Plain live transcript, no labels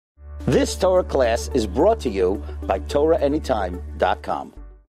This Torah class is brought to you by TorahAnytime.com.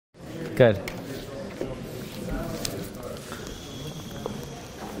 Good.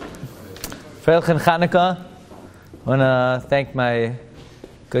 Freilichen Chanukah. I want to thank my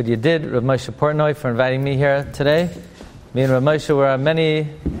good Yedid, Rabbi Moshe Portnoy, for inviting me here today. Me and Rabbi Moshe were on many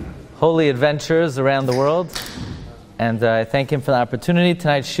holy adventures around the world, and I thank him for the opportunity.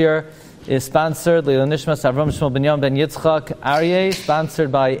 Tonight's Shiur is sponsored Leil Nishmas Avram Shmuel Ben Yom Ben Yitzchak Aryeh,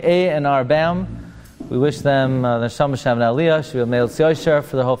 sponsored by A&R Baum. We wish them the Neshama Shem Aliyah, Shivil Meil Tziyosher,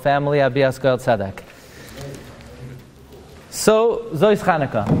 for the whole family, Abi Askel Tzedek. So, Zois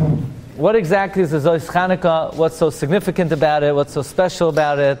Chanukah. What exactly is the Zois Chanukah? What's so significant about it? What's so special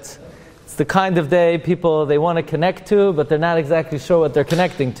about it? It's the kind of day people, they want to connect to, but they're not exactly sure what they're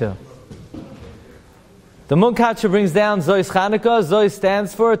connecting to. The Munkacher brings down Zois Chanukah. Zois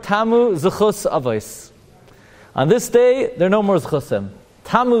stands for Tamu Zechus Avos. On this day, there are no more Zechusim.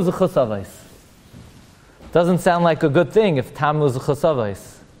 Tamu Zechus Avos. Doesn't sound like a good thing if Tamu Zechus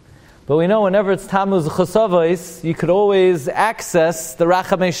Avos. But we know whenever it's Tamu Zechus Avos, you could always access the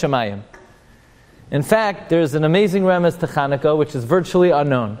Rachamei Shemayim. In fact, there's an amazing remez to Chanukah, which is virtually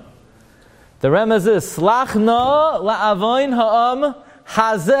unknown. The remez is, Slachna la'avoin ha'am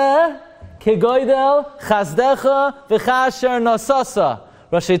hazeh kegoydel chazdecha v'chasher nosasa.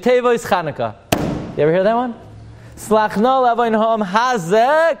 Rashi Tevo is Chanukah. You ever hear that one? Slachna la'avoin ha'am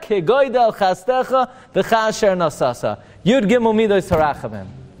hazeh kegoydel chazdecha v'chasher nosasa. Yud Gimel Midos Harachamim.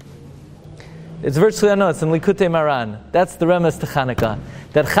 It's virtually unknown. It's in Likutei Maran. That's the remez to Chanukah.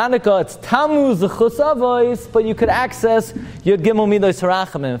 That Chanukah, it's Tamu Zechus Avos, but you could access Yud Gimel Midos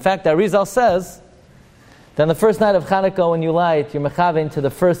Harachamim. In fact, Arizal says that on the first night of Chanukah, when you light, you're mechavein to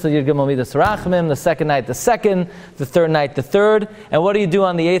the first of Yud Gimel Midos Harachamim, the second night, the second, the third night, the third. And what do you do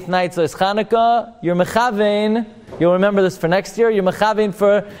on the eighth night, so it's Chanukah? You're mechavein. You'll remember this for next year. You're mechavein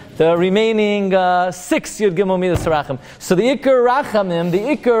for the remaining 6 Yud Gimel Midas Racham. So the Iker Rachamim, the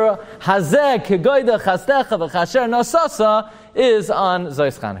Iker Hazeh Kegoyda Chazdecha V'Chasher Nosasa is on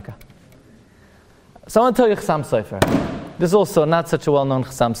Zois Chanukah. So I want to tell you Chasam Sofer. This is also not such a well-known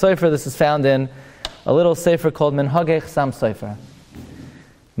Chasam Sofer. This is found in a little Sefer called Minhagei Chasam Sofer.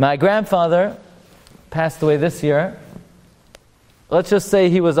 My grandfather passed away this year. Let's just say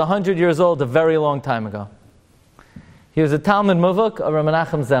he was 100 years old a very long time ago. He was a Talmud Muvuk of Rav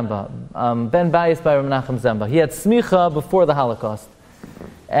Menachem Zemba, Ben Bayis by Rav Menachem Zemba. He had smicha before the Holocaust.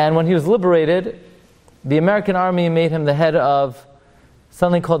 And when he was liberated, the American army made him the head of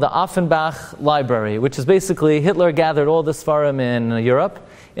something called the Offenbach Library, which is basically Hitler gathered all the Sfarim in Europe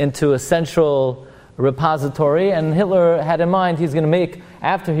into a central repository, and Hitler had in mind he's going to make,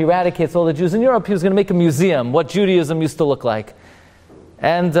 after he eradicates all the Jews in Europe, he was going to make a museum, what Judaism used to look like.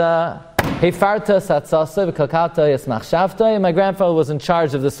 And my grandfather was in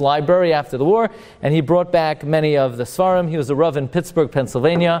charge of this library after the war, and he brought back many of the Sfarim. He was a Rav in Pittsburgh,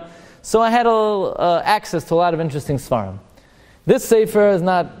 Pennsylvania. So I had access to a lot of interesting Sfarim. This Sefer is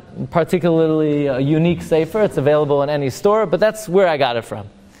not particularly a unique Sefer. It's available in any store, but that's where I got it from.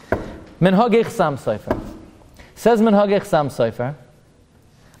 Minhagei Chasam Sofer. Says Minhagei Chasam Sofer,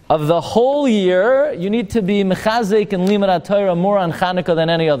 of the whole year, you need to be mechazik and limud Torah more on Chanukah than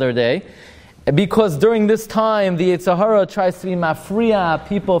any other day. Because during this time, the Yetzer Hara tries to be mafriya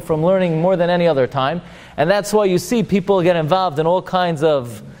people from learning more than any other time. And that's why you see people get involved in all kinds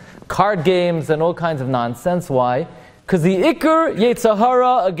of card games and all kinds of nonsense. Why? Because the Iker Yetzer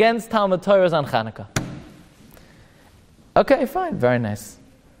Hara against Talmud Torah is on Chanukah. Okay, fine, very nice.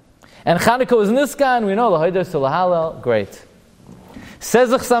 And Chanukah was Niskan, we know, l'hoder to l'halel, great. Says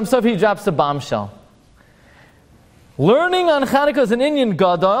the Chasam Sofer, he drops a bombshell. Learning on Chanukah is an Inyan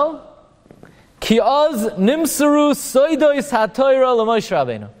Gadol, ki oz nimsaru soidois ha-Torah l'Moshe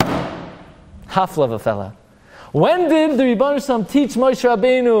Rabbeinu. Hafla of a fella. When did the Rebbeinu Shalom teach Moshe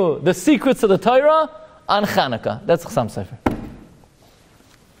Rabbeinu the secrets of the Torah? On Chanukah. That's Chasam Sofer.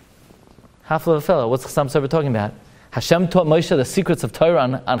 Hafla of a fella. What's Chasam Sofer talking about? Hashem taught Moshe the secrets of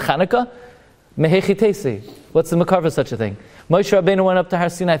Torah on Chanukah? Mehechi Tesi. What's the makar for such a thing? Moshe Rabbeinu went up to Har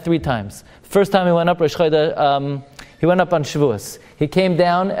Sinai 3 times. First time he went up, Rosh Chodesh, he went up on Shavuos. He came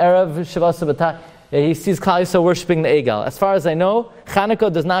down, Erev Shavas B'Tah. He sees Klal Yisrael worshiping the Egel. As far as I know,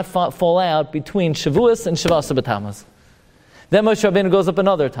 Chanukah does not fall out between Shavuos and Shavas B'Tammuz. Then Moshe Rabbeinu goes up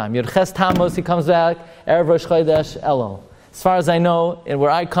another time. Yud Ches Tammuz, he comes back, Erev Rosh Chodesh Elul. As far as I know,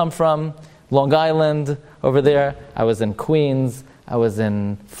 where I come from, Long Island, over there, I was in Queens, I was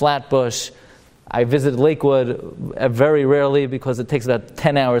in Flatbush, I visited Lakewood very rarely because it takes about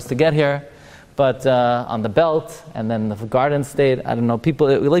 10 hours to get here. But on the Belt, and then the Garden State, I don't know,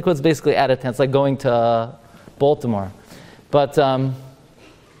 Lakewood's basically out of town. It's like going to Baltimore. But, so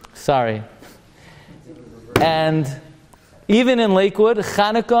Sorry. And even in Lakewood,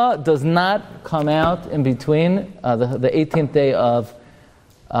 Chanukah does not come out in between the 18th day of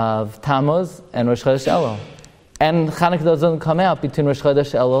Tammuz and Rosh Chodesh Elul. And Chanukah doesn't come out between Rosh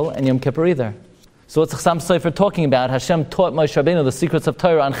Chodesh Elul and Yom Kippur either. So what's Chassam Sofer talking about? Hashem taught Moshe Rabbeinu the secrets of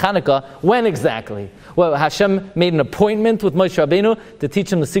Torah on Chanukah. When exactly? Well, Hashem made an appointment with Moshe Rabbeinu to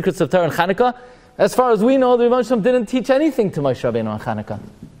teach him the secrets of Torah on Chanukah. As far as we know, the Rebbe Shalom didn't teach anything to Moshe Rabbeinu on Chanukah.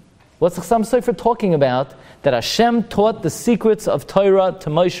 What's Chassam Sofer talking about? That Hashem taught the secrets of Torah to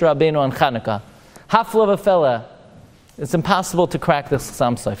Moshe Rabbeinu on Chanukah. Hafla of a fella. It's impossible to crack this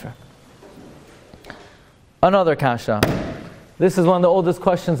Chassam Sofer. Another kasha. This is one of the oldest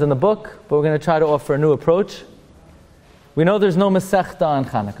questions in the book, but we're going to try to offer a new approach. We know there's no Masechta on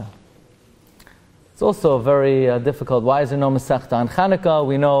Chanukah. It's also very difficult. Why is there no Masechta on Chanukah?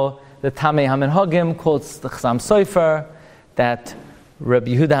 We know the Tamei HaMenhagim quotes the Chassam Sofer that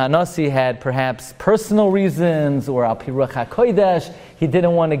Rabbi Yehuda HaNasi had perhaps personal reasons, or Al Pi Ruach HaKodesh, he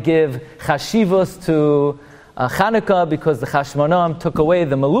didn't want to give chashivos to Chanukah because the Chashmonam took away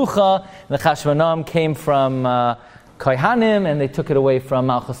the Melucha, and the Chashmonam came from Kohanim, and they took it away from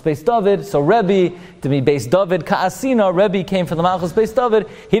Malchus Beis David. So Rabbi, to be Beis David Ka'asina, Rabbi came from the Malchus Beis David.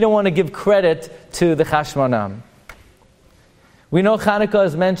 He didn't want to give credit to the Chashmonam. We know Chanukah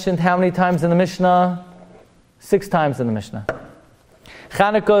is mentioned how many times in the Mishnah? 6 times in the Mishnah.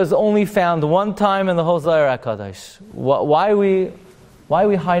 Chanukah is only found one time in the whole Zohar HaKadosh. Why are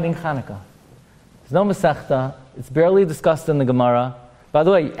we hiding Chanukah? There's no Masechta. It's barely discussed in the Gemara. By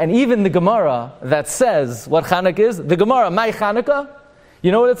the way, and even the Gemara that says what Chanukah is, the Gemara, my Chanukah,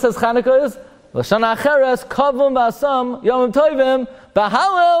 you know what it says Chanukah is? L'shana acheres, kavum v'asam, yomim tovim,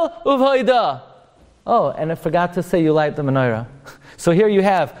 b'halel uv'hoida. Oh, and I forgot to say you light the menorah. So here you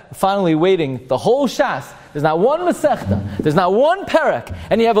have, finally waiting, the whole Shas. There's not one Masechta, there's not one Perek,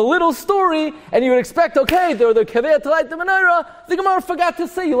 and you have a little story, and you would expect, okay, they're the Kaveh to light the menorah. The Gemara forgot to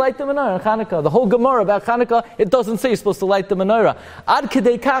say you light the menorah on Chanukah. The whole Gemara about Chanukah, it doesn't say you're supposed to light the menorah. Ad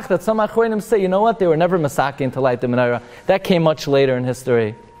Kedei Kach, that some Achronim say, you know what, they were never Masakin to light the menorah. That came much later in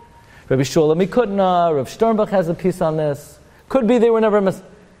history. Rabbi Shmuel Mikutna, Rav Sternbach has a piece on this. Could be they were never Masakin.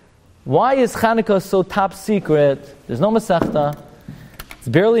 Why is Chanukah so top secret? There's no Masechta. It's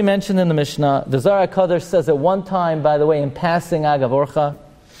barely mentioned in the Mishnah. The Zohar HaKadosh says at one time, by the way, in passing, Agav Orcha.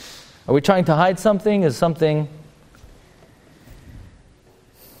 Are we trying to hide something? Is something...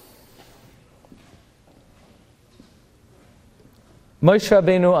 Moshe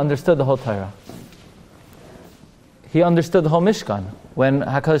Rabbeinu understood the whole Torah. He understood the whole Mishkan. When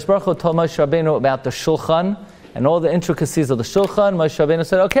HaKadosh Baruch Hu told Moshe Rabbeinu about the Shulchan and all the intricacies of the Shulchan, Moshe Rabbeinu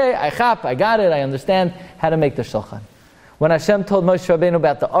said, okay, I got it, I understand how to make the Shulchan. When Hashem told Moshe Rabbeinu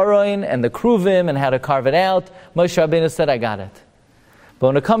about the Aroin and the Kruvim and how to carve it out, Moshe Rabbeinu said, I got it. But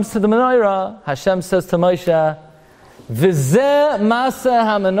when it comes to the Menorah, Hashem says to Moshe, V'zeh Masa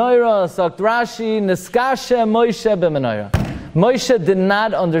HaMenorah, Sagt Rashi, Niskashe Moshe b'Menorah. Moshe did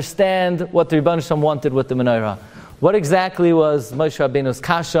not understand what the Rebbeinu Shalom wanted with the Menorah. What exactly was Moshe Rabbeinu's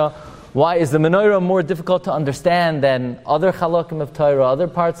kasha? Why is the Menorah more difficult to understand than other halakim of Torah, other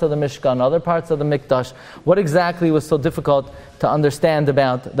parts of the Mishkan, other parts of the Mikdash? What exactly was so difficult to understand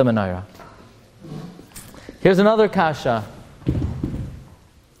about the Menorah? Here's another kasha.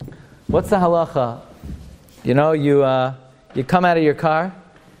 What's the halacha? You know, you come out of your car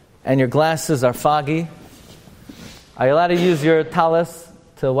and your glasses are foggy. Are you allowed to use your talis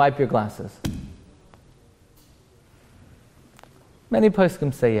to wipe your glasses? Many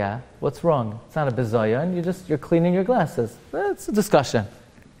poskim say, yeah. What's wrong? It's not a bizayon. You're cleaning your glasses. It's a discussion.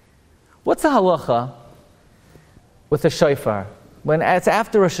 What's the halacha with a shofar? When it's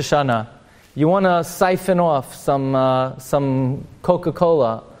after Rosh Hashanah, you want to siphon off some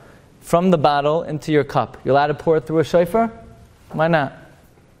Coca-Cola from the bottle into your cup. You're allowed to pour it through a shofar? Why not?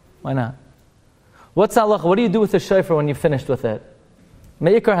 Why not? What's the halacha? What do you do with the shofar when you're finished with it?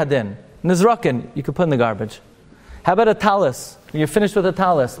 Me'ikar hadin. Nizrakin, you could put in the garbage. How about a talis? When you're finished with a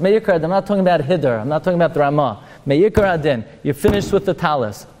talis. Me'ikar, I'm not talking about hiddur. I'm not talking about the Ramah. Me'ikar hadin. You're finished with the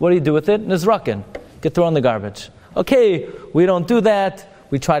talis. What do you do with it? Nizrakin. Get thrown in the garbage. Okay, we don't do that.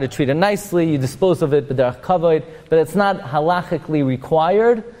 We try to treat it nicely. You dispose of it, b'derech kavod, but it's not halachically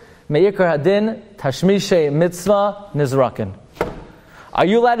required. Me'ikar hadin, tashmishe mitzvah, nizrakin. Are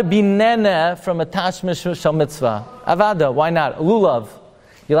you allowed to be nene from a tashmish shel mitzvah? Avada, why not? Lulav.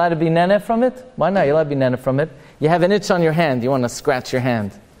 You allowed to be nene from it? Why not? You're allowed to be nene from it. You have an itch on your hand. You want to scratch your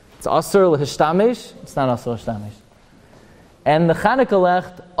hand. It's asur lehishtamesh. It's not asur lehishtamesh. And the Chanukah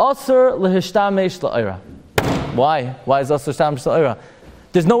lecht, asur lehishtamesh la'ira. Why? Why is asur lehishtamesh la'ira?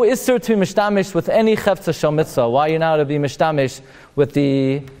 There's no isur to be mishtamish with any chefza shel mitzvah. Why are you now to be mishtamish with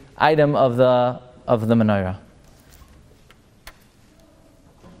the item of the menorah.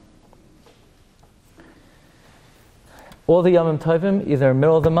 All the Yomim Tovim, either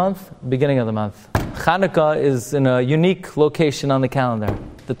middle of the month, beginning of the month. Chanukah is in a unique location on the calendar,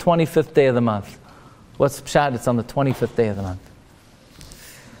 the 25th day of the month. What's Pshat? It's on the 25th day of the month.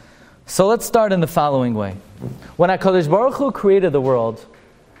 So let's start in the following way. When HaKadosh Baruch Hu created the world,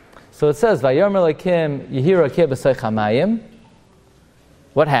 so it says, Vayomer Elokim Yehi Rakeh b'soich hamayim.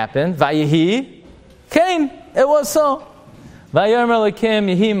 What happened? Vayehi Kain. It was so. Vayomer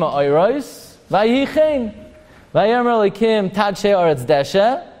Elokim Yehi ma'oros. Vayehi Kain. Vayomer Elokim Tadshe Aretz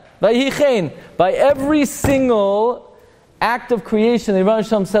Deshe. Vayehi Kain. By every single act of creation, the Rebbe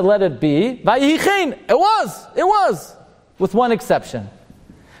Shalom said, let it be. Vayehi Kain. It was. With one exception.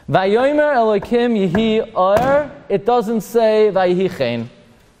 Vayomer Elokim Yehi Or. It doesn't say Vayehi Kain. It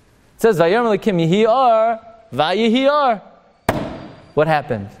says Vayomer Elokim Yehi Or. Vayehi Or. What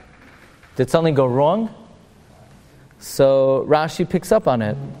happened? Did something go wrong? So Rashi picks up on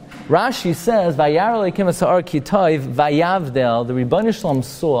it. Rashi says, Vayar Elokim Asar Kitoiv Vayavdel. The Rebbeinu Shalom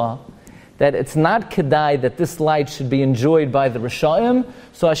saw that it's not kedai that this light should be enjoyed by the Rishayim,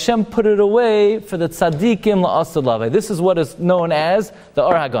 so Hashem put it away for the tzaddikim la'asad lavai. This is what is known as the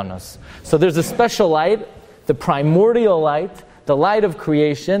Or HaGanos. So there's a special light, the primordial light, the light of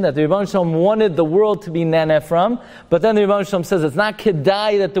creation, that the Rebbeinu Shalom wanted the world to be nene from, but then the Rebbeinu Shalom says it's not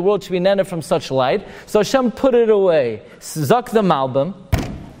kedai that the world should be nene from such light, so Hashem put it away. Zok the Malbim.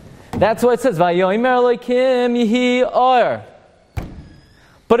 That's why it says, Vayomer Elokim Yehi Or.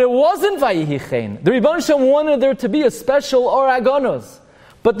 But it wasn't Vayehi Chen. The Rebbeinu Shalom wanted there to be a special Or HaGanos.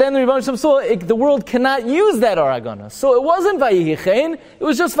 But then the Rebbeinu Shalom saw the world cannot use that Or HaGanos. So it wasn't Vayehi Chen, it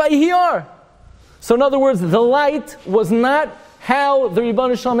was just Vayehi Or. So in other words, the light was not how the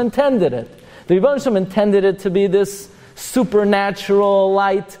Rebbeinu Shalom intended it. The Rebbeinu Shalom intended it to be this supernatural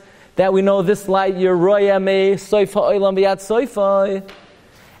light that we know this light, Yeroya me Soifa Olam B'yad Soifa.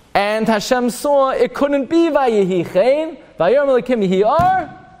 And Hashem saw it couldn't be Vayehi Chen, Vayomer Elokim Yehi Or,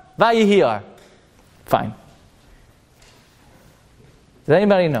 Vayehi Or. Fine. Does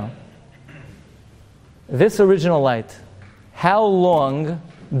anybody know? This original light, how long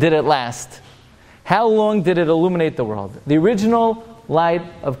did it last? How long did it illuminate the world? The original light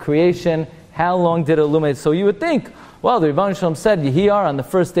of creation, how long did it illuminate? So you would think, well, the Rebbeinu Shalom said Yehi Or on the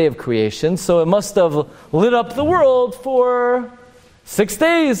first day of creation, so it must have lit up the world for 6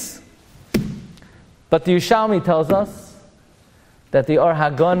 days. But the Yerushalmi tells us that the Or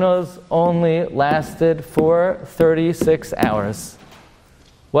HaGanos only lasted for 36 hours.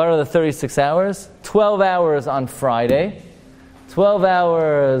 What are the 36 hours? 12 hours on Friday, 12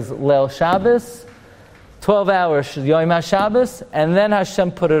 hours Leil Shabbos, 12 hours Yom HaShabbos, and then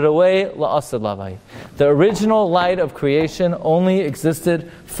Hashem put it away, La'asad Lavai. The original light of creation only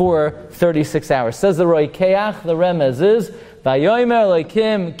existed for 36 hours. Says the Roy Keach, the remez is, Vayomer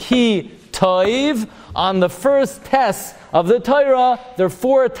Elokim Ki Toiv. On the first test of the Torah, there are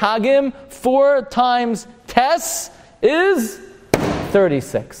 4 tagim. 4 times test is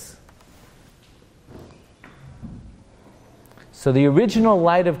 36. So the original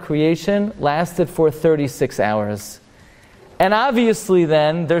light of creation lasted for 36 hours. And obviously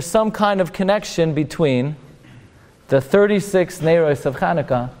then, there's some kind of connection between the 36 Neiros of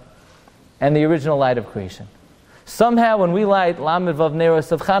Chanukah and the original light of creation. Somehow when we light Lamed Vav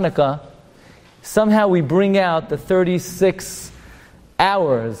Neiros of Chanukah, somehow we bring out the 36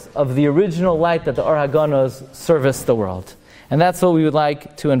 hours of the original light that the Or HaGanos serviced the world. And that's what we would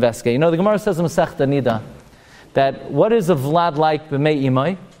like to investigate. You know, the Gemara says in Masechta Nida that what is a Vlad like b'mei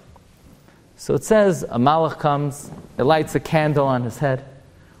imai? So it says a malach comes, it lights a candle on his head.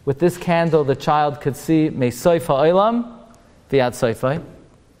 With this candle, the child could see Mei Soifa Olam V'yad Soifai.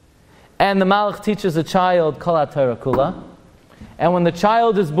 And the malach teaches a child Kol HaTorah Kula. And when the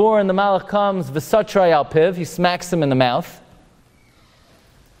child is born, the malach comes V'satray al piv, he smacks him in the mouth.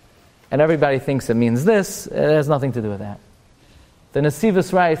 And everybody thinks it means this. It has nothing to do with that. The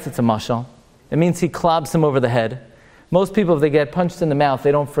Nesivos writes it's a mashal. It means he clobs him over the head. Most people, if they get punched in the mouth,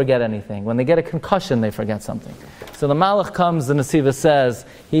 they don't forget anything. When they get a concussion, they forget something. So the malach comes, the Nesivos says,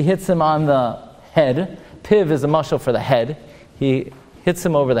 he hits him on the head. Piv is a mashal for the head. He hits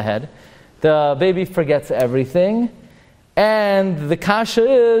him over the head. The baby forgets everything. And the kasha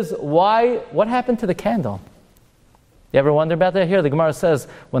is, what happened to the candle? You ever wonder about that? Here the Gemara says,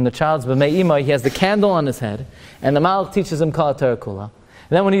 when the child's b'mei imai, he has the candle on his head, and the malach teaches him Kol HaTorah Kula.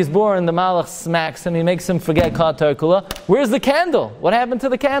 And then when he's born, the malach smacks him, he makes him forget Kol HaTorah Kula. Where's the candle? What happened to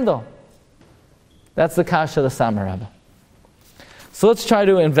the candle? That's the kasha of the Samar Rebbe. So let's try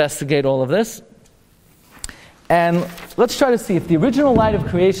to investigate all of this. And let's try to see if the original light of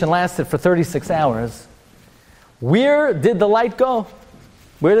creation lasted for 36 hours, where did the light go?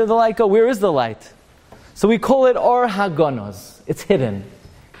 Where did the light go? Where is the light? So we call it Or Hagonos. It's hidden.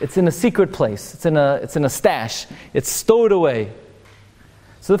 It's in a secret place. It's in a stash. It's stowed away.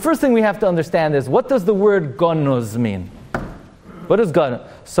 So the first thing we have to understand is, what does the word gonos mean? What is gonos?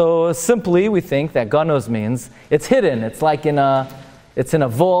 So simply we think that gonos means it's hidden. It's like it's in a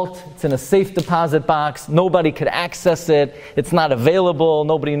vault. It's in a safe deposit box. Nobody could access it. It's not available.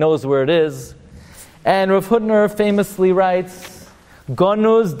 Nobody knows where it is. And Rav Hutner famously writes,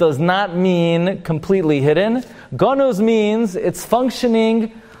 gonos does not mean completely hidden. Gonos means it's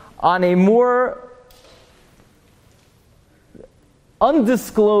functioning on a more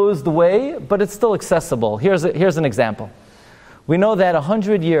undisclosed way, but it's still accessible. Here's an example. We know that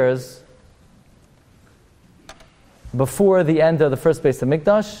 100 years before the end of the first Beis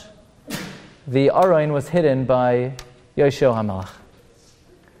HaMikdash, the Aron was hidden by Yoshev HaMelech.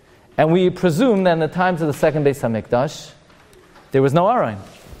 And we presume that in the times of the second Beis HaMikdash, there was no Aron.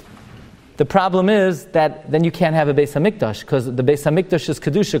 The problem is that then you can't have a Beis HaMikdash, because the Beis HaMikdash's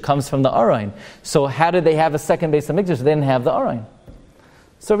Kedusha comes from the Aron. So how did they have a second Beis HaMikdash? They didn't have the Aron.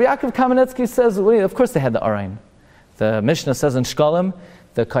 So Yaakov Kamenetsky says, well, of course they had the Aron. The Mishnah says in Shkolim,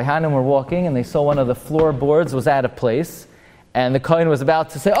 the Kohanim were walking and they saw one of the floorboards was out of place, and the Kohen was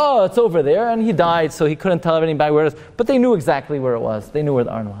about to say, oh, it's over there, and he died, so he couldn't tell anybody where it was. But they knew exactly where it was. They knew where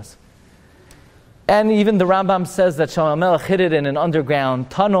the Aron was. And even the Rambam says that Shlomo HaMelech hid it in an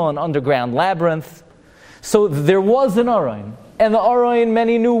underground tunnel, an underground labyrinth. So there was an Aron. And the Aron,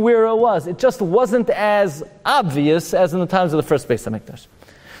 many knew where it was. It just wasn't as obvious as in the times of the first Beis HaMikdash.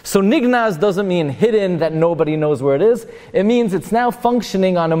 So Nignaz doesn't mean hidden, that nobody knows where it is. It means it's now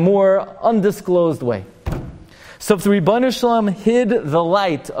functioning on a more undisclosed way. So if the Ribono Shel Olam hid the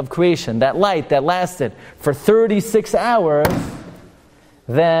light of creation, that light that lasted for 36 hours,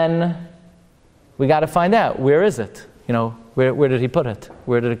 then we got to find out, where is it? Where did he put it?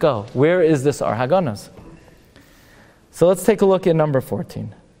 Where did it go? Where is this Or Hagonos? So let's take a look at number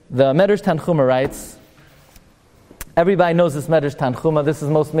 14. The Medrash Tanchuma writes, everybody knows this Medrash Tanchuma. This is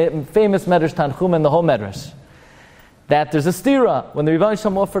the most famous Medrash Tanchuma in the whole Medrash. That there's a stira. When the Ribono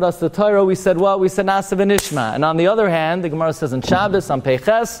Shel Olam offered us the Torah, we said what? We said Nasa v'nishma. And on the other hand, the Gemara says in Shabbos, on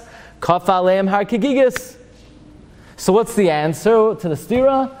Peiches, Kaf aleim har kegigis. So what's the answer to the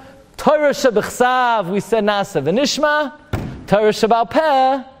stira? Torah shebechsav, we said Nasa v'nishma. Torah shebal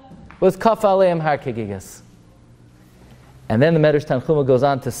peh was Kaf aleim har kegigis. And then the Medrash Tanchuma goes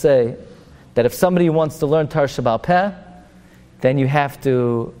on to say that if somebody wants to learn Torah shebal peh, then you have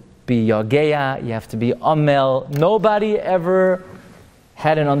to be Yageya, you have to be Amel. Nobody ever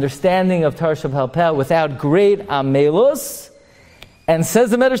had an understanding of Torah shebal peh without great Amelus. And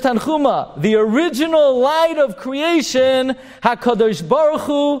says the Medrash Tanchuma, the original light of creation, HaKadosh Baruch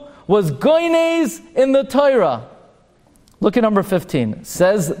Hu, was goines in the Torah. Look at number 15.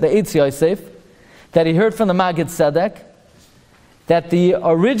 Says the Eitz Yosef that he heard from the Magid Tzedek that the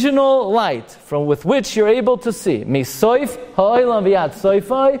original light from with which you're able to see, Misoif ha'olam v'yad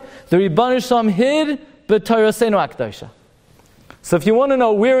soifai, the Ribono Shel Olam hid b'Torasenu HaKadosha. So if you want to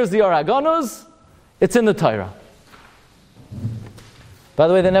know where is the Or Hagonos, it's in the Torah. By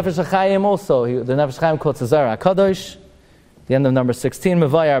the way, the Nefesh HaChaim also, the Nefesh HaChaim quotes Zohar HaKadosh, the end of number 16,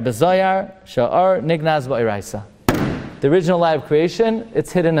 Mevayar b'Zohar, Sha'ar Nignaz b'Oraisa. The original light of creation,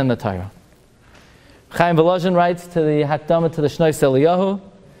 it's hidden in the Torah. Chaim Volozhin writes to the Hakdama to the Shnois Eliyahu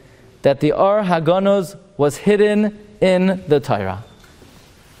that the Or Hagonos was hidden in the Torah.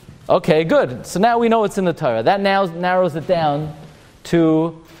 Okay, good. So now we know it's in the Torah. That now narrows it down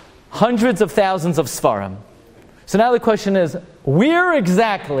to hundreds of thousands of Sfarim. So now the question is, where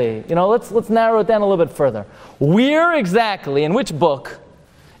exactly, let's narrow it down a little bit further. Where exactly, in which book,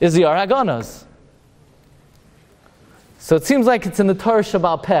 is the Or Hagonos? So it seems like it's in the Torah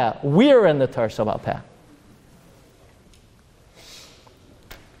shebal peh. We're in the Torah shebal peh.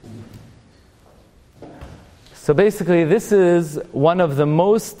 So basically, this is one of the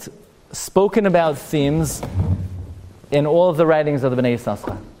most spoken about themes in all of the writings of the Bnei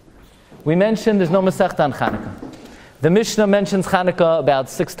Yissaschar. We mentioned there's no Masechta on Chanukah. The Mishnah mentions Chanukah about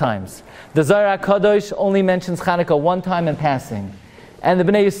 6 times. The Zohar HaKadosh only mentions Chanukah 1 time in passing. And the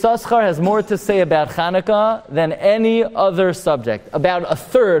Bnei Yissaschar has more to say about Chanukah than any other subject. About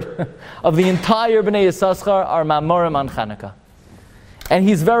 1/3 of the entire Bnei Yissaschar are Mamorim on Chanukah. And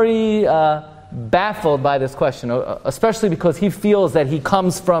he's very baffled by this question, especially because he feels that he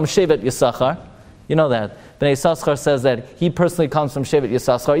comes from Shevet Yisachar. You know that. Bnei Yissaschar says that he personally comes from Shevet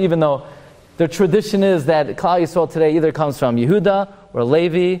Yisachar, even though the tradition is that Klal Yisrael today either comes from Yehuda, or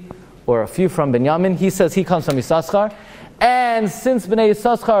Levi, or a few from Binyamin. He says he comes from Yisachar. And since Bnei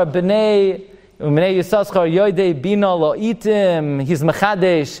Yisachar, Bnei Yisachar Yoidei Bina Lo Itim, he's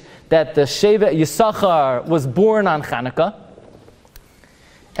Mechadesh, that the Shevet Yisachar was born on Chanukah.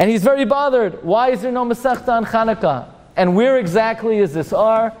 And he's very bothered. Why is there no Masechta on Chanukah? And where exactly is this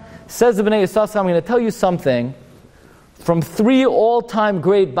R? Says the Bnei Yisachar, I'm going to tell you something from 3 all-time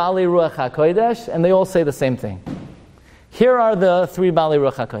great Balei Ruach HaKodesh, and they all say the same thing. Here are the 3 Balei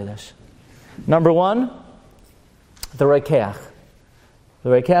Ruach HaKodesh. Number 1, the Rokeach. The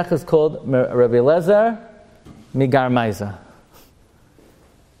Rokeach is called Rabbi Eliezer Migarmaiza.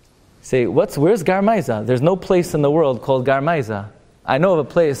 Say, where's Garmaiza? There's no place in the world called Garmaiza. I know of a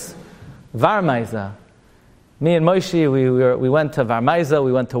place, Varmaiza. Me and Moshe, we went to Varmaiza,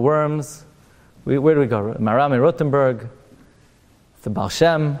 we went to Worms. Where do we go? Maram in Rothenburg, the Baal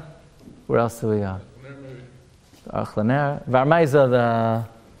Shem. Where else do we go? Archlener. Varmaiza,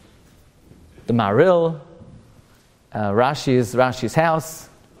 the Maril, Rashi's house.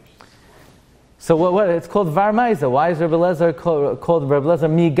 So what? It's called Varmaiza. Why is Rabbi Eliezer called Rabbi Eliezer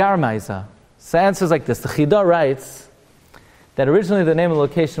Migarmaiza? So the answer is like this. The Chida writes that originally the name of the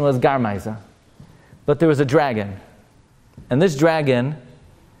location was Garmaiza. But there was a dragon. And this dragon,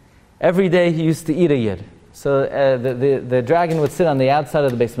 every day he used to eat a yid. So the dragon would sit on the outside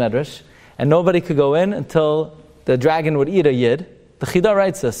of the Beis Medrash, and nobody could go in until the dragon would eat a yid. The Chida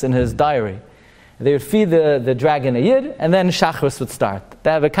writes this in his diary. They would feed the dragon a yid, and then Shachris would start. They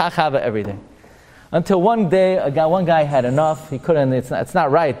have a kachava every day. Until one day, one guy had enough. He couldn't. It's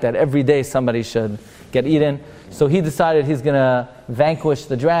not right that every day somebody should get eaten. So he decided he's going to vanquish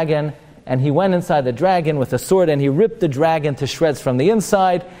the dragon, and he went inside the dragon with a sword, and he ripped the dragon to shreds from the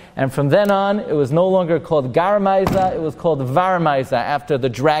inside. And from then on, it was no longer called Garmaiza, it was called Varmaiza, after the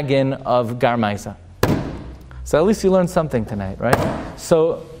dragon of Garmaiza. So at least you learned something tonight, right?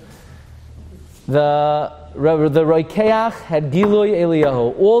 So the Rokeach had Gilui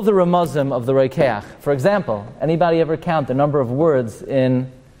Eliyahu, all the Ramazim of the Rokeach. For example, anybody ever count the number of words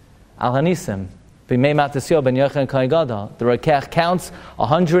in Al Hanisim? The Rokeach counts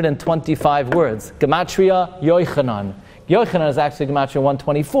 125 words. Gematria Yochanan. Yochanan is actually Gematria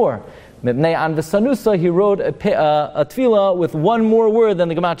 124. Mibnei An V'Sanusa, he wrote a tefillah with one more word than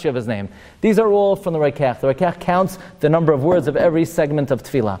the Gematria of his name. These are all from the Rokeach. The Rokeach counts the number of words of every segment of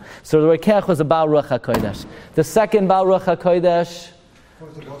tefillah. So the Rokeach was a Baal Ruach HaKodesh. The second Baal Ruach HaKodesh...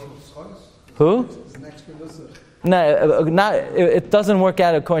 Who? No, it doesn't work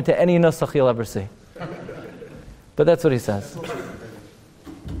out according to any nusach you'll ever see. But that's what he says.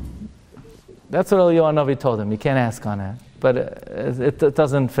 That's what Eliyahu Novi told him. You can't ask on it. But it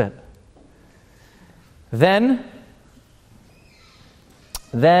doesn't fit. Then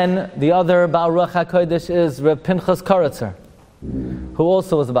the other Baal Ruach HaKodesh is Reb Pinchas Karatzer, who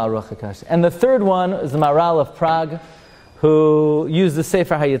also was a Baal Ruach HaKodesh. And the third one is the Maral of Prague, who used the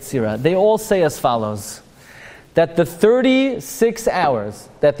Sefer HaYetzirah. They all say as follows, that the 36 hours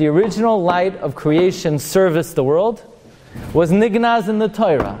that the original light of creation serviced the world was nignaz in the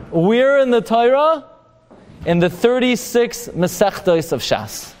Torah. Where in the Torah? In the 36 Masechtos of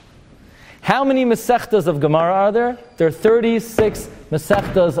Shas. How many Masechtas of Gemara are there? There are 36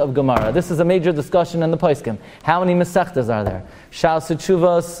 Masechtas of Gemara. This is a major discussion in the Poskim. How many Masechtas are there? Shas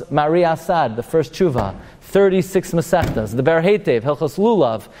Tshuvas Mari Asad, the first Tshuva. 36 Masechtas. The Ber Heitev, Hilchos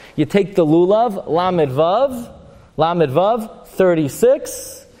Lulav. You take the Lulav, Lamed Vav,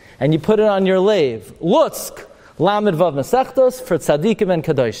 36, and you put it on your lave. Lutzk, Lamed Vav Masechtos for Tzadikim and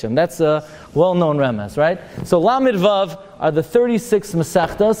Kadoshim. That's a well-known remez, right? So Lamed Vav are the 36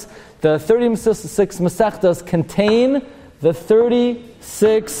 Masechtas. The 36 Masechtas contain the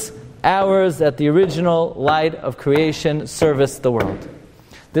 36 hours that the original light of creation serviced the world.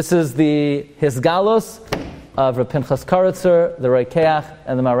 This is the Hisgalos of Reb Pinchas Karatzer, the Rokeach,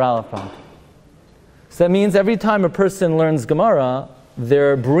 and the Maral of Prague. So that means every time a person learns Gemara,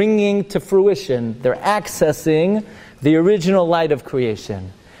 they're bringing to fruition, they're accessing the original light of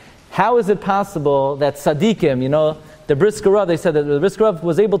creation. How is it possible that Tzadikim, the Brisker Rav, they said that the Brisker Rav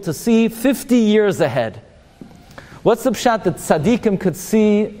was able to see 50 years ahead. What's the pshat that Tzadikim could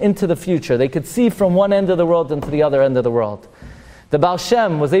see into the future? They could see from one end of the world into the other end of the world. The Baal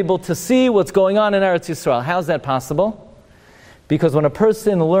Shem was able to see what's going on in Eretz Yisrael. How's that possible? Because when a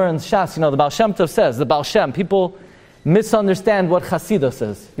person learns Shas, the Baal Shem Tov says, the Baal Shem, people misunderstand what Chasidus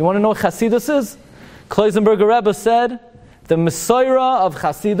is. You want to know what Chasidus is? Kloisenberger Rebbe said, the Mesorah of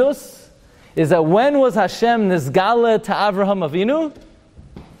Chasidus is that when was Hashem Nizgale to Avraham Avinu?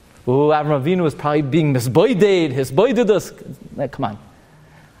 Avraham Avinu was probably being misboided, hisboidedus. Come on.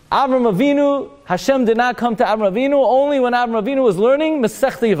 Avraham Avinu, Hashem did not come to Avraham Avinu only when Avraham Avinu was learning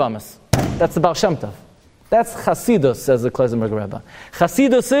Masechta Yevamis. That's the Baal Shem Tov. That's Chasidus, says the Kloisenberg Rebbe.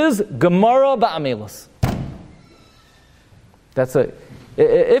 Chasidus is Gemara ba'amelus. That's a.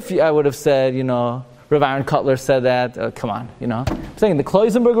 If I would have said, Rav Aaron Kotler said that, come on, I'm saying the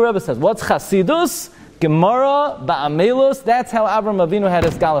Kloisenberg Rebbe says, what's Chasidus? Gemara ba'amelus. That's how Avraham Avinu had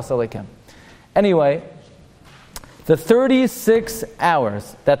his Galus Aleichem. Anyway, the 36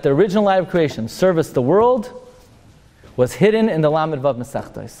 hours that the original light of creation serviced the world was hidden in the Lamed Vav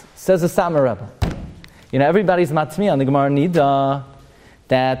Masechtos. Says the Satmar Rebbe. Everybody's matzmi on the Gemara Nida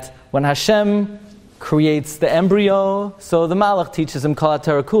that when Hashem creates the embryo, so the Malach teaches him Kol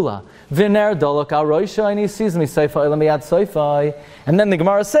HaTorah Kula. V'ner dolok al roisha, and he sees me soifai lemiyad soifai. And then the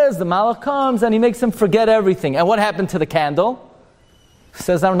Gemara says the Malach comes and he makes him forget everything. And what happened to the candle?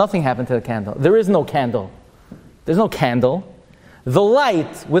 Says nothing happened to the candle. There is no candle. There's no candle. The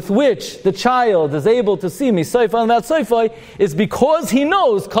light with which the child is able to see me soifai lemiyad soifai is because he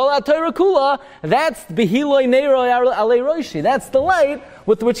knows Kol HaTorah Kula. That's behiloi neiroi alei roishi. That's the light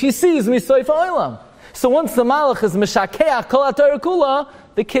with which he sees me soifai olam. So once the Malach is Meshakeach Kol HaTorah Kula,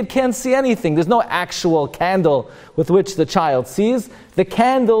 the kid can't see anything. There's no actual candle with which the child sees. The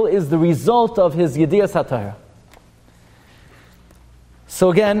candle is the result of his Yedias HaTorah. So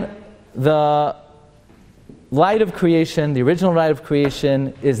again, the light of creation, the original light of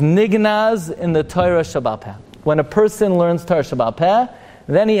creation, is nignaz in the Torah Sheba'al Peh. When a person learns Torah Sheba'al Peh,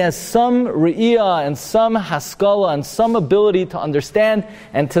 then he has some re'iyah and some haskala and some ability to understand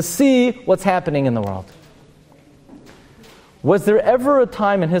and to see what's happening in the world. Was there ever a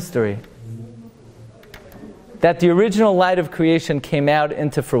time in history that the original light of creation came out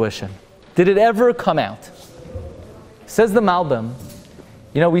into fruition? Did it ever come out? Says the Malbim,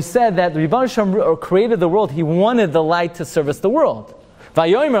 we said that the Rebbeinu Shalom created the world. He wanted the light to service the world.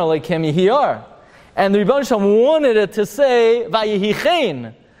 Vayomer Elokim Yihiyar. And the Rebbeinu Shalom wanted it to say Vayihi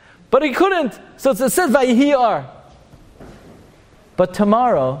Chen, but he couldn't. So it says Vayihiyar. But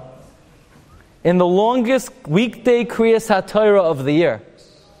tomorrow, in the longest weekday Kriyas HaTorah of the year,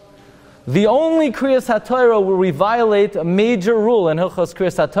 the only Kriyas HaTorah where we violate a major rule in Hilchos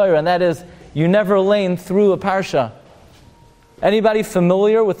Kriyas HaTorah, and that is you never lane through a Parsha. Anybody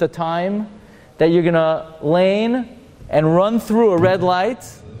familiar with the time that you're going to lane and run through a red light?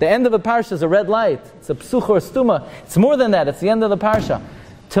 The end of a Parsha is a red light. It's a psuch or stuma. It's more than that. It's the end of the Parsha.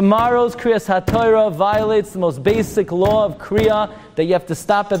 Tomorrow's Kriyas HaTorah violates the most basic law of Kriya that you have to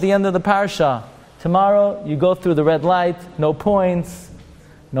stop at the end of the Parsha. Tomorrow, you go through the red light, no points,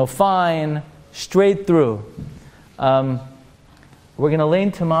 no fine, straight through. We're going to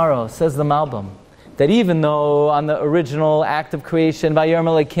lane tomorrow, says the Malbim, that even though on the original act of creation,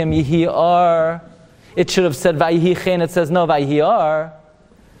 Vayomer Elokim Yihiyar, it should have said Vayihi Chen, it says no, Vayihiyar.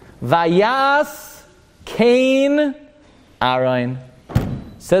 Vayas Kain Aaron.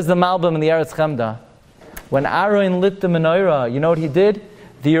 Says the Malbim in the Eretz Chemda, when Aaron lit the menorah, you know what he did?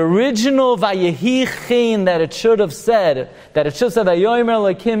 The original Vayehi Chen that it should have said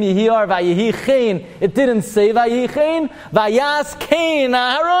Vayomer Elokim Yihiyar Vayehi Chen, it didn't say Vayehi Chen. Vayas Kain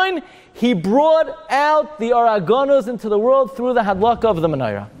Aaron. He brought out the Aragonos into the world through the Hadlaka of the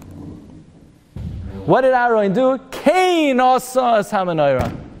menorah. What did Aaron do? Kain also as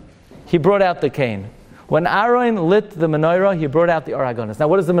HaMenorah. He brought out the Kain. When Aaron lit the menorah, he brought out the Aragonos. Now,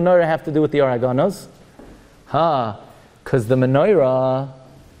 what does the menorah have to do with the Aragonos? Because the menorah,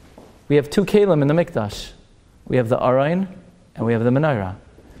 we have two kelim in the Mikdash. We have the Aron and we have the menorah.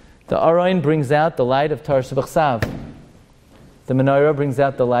 The Aron brings out the light of Torah Shebachsav. The menorah brings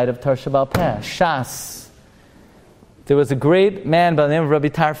out the light of Torah Sheba'al Peh, Shas. There was a great man by the name of Rabbi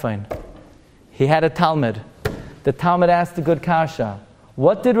Tarfon. He had a Talmud. The Talmud asked a good kasha.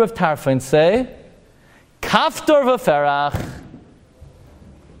 What did Rav Tarfon say? Kaftor v'ferach.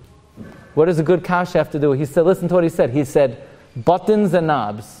 What does a good kasha have to do? He said, listen to what he said. He said, buttons and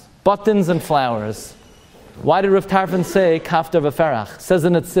knobs, buttons and flowers. Why did Rav Tarfon say Kaftor v'ferach? Says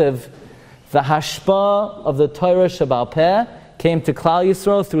in Netziv, the hashpa of the Torah Sheba'al Peh came to Klal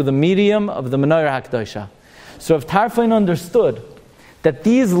Yisrael through the medium of the Menorah HaKadosha. So Rav Tarfon understood that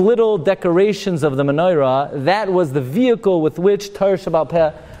these little decorations of the menorah, that was the vehicle with which Torah Sheba'al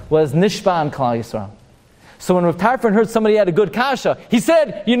Peh was nishba on Klal Yisrael. So when Rav Tarfon heard somebody had a good kasha, he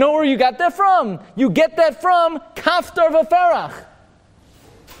said, you know where you got that from? You get that from Kaftar v'Ferach.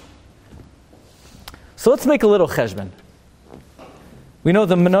 So let's make a little cheshbon. We know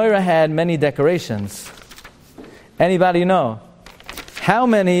the menorah had many decorations. Anybody know? How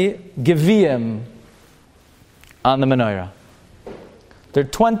many geviyim on the menorah? There are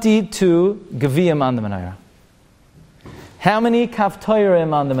 22 geviyim on the menorah. How many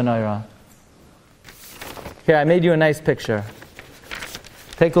kaftoirim on the menorah? Here, I made you a nice picture.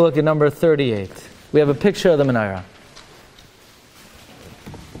 Take a look at number 38. We have a picture of the Menorah.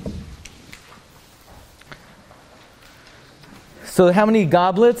 So how many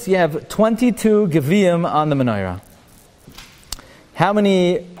goblets? You have 22 geviyim on the Menorah. How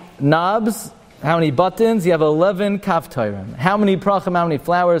many knobs? How many buttons? You have 11 kaftorim. How many prachim? How many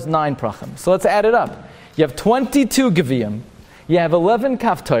flowers? 9 prachim. So let's add it up. You have 22 geviyim. You have 11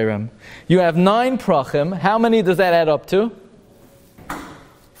 kaftorim. You have 9 prachim. How many does that add up to?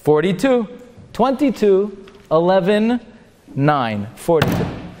 42. 22, 11, 9. 42.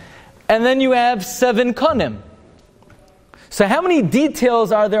 And then you have 7 konim. So how many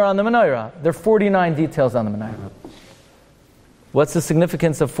details are there on the Menorah? There are 49 details on the Menorah. What's the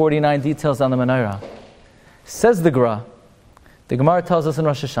significance of 49 details on the Menorah? Says the Gemara. The Gemara tells us in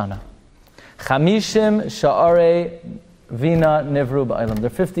Rosh Hashanah. Chamishim sha'arei vina nivru ba'olam. There are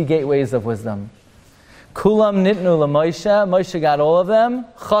 50 gateways of wisdom. Kulam nitnu l'Moshe. Moshe got all of them.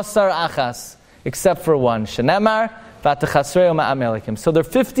 Chasar achas. Except for one. Shenemar v'atachasreu ma'amelikim. So there are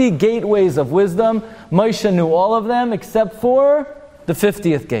 50 gateways of wisdom. Moshe knew all of them except for the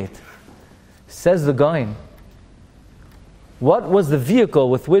 50th gate. Says the Gaon. What was the vehicle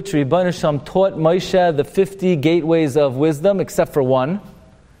with which Rebbeinu Shalom taught Moshe the 50 gateways of wisdom, except for one?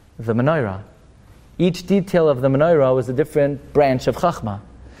 The Menorah. Each detail of the Menorah was a different branch of Chachma.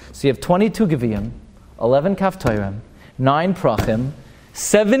 So you have 22 Geviyim, 11 Kaftorim, 9 Prachim,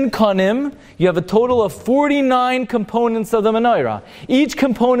 7 Konim. You have a total of 49 components of the Menorah. Each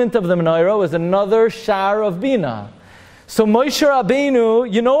component of the Menorah was another Shar of Bina. So Moshe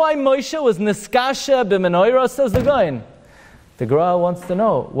Rabbeinu, you know why Moshe was Niskasha b'Menorah, says the Gaon. The Gemara wants to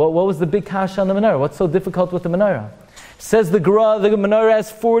know, what was the big kasha on the Menorah? What's so difficult with the Menorah? Says the Gemara, the Menorah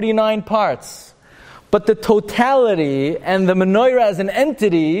has 49 parts. But the totality and the Menorah as an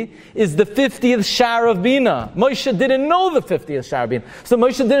entity is the 50th Shar of Bina. Moshe didn't know the 50th Shar of Bina. So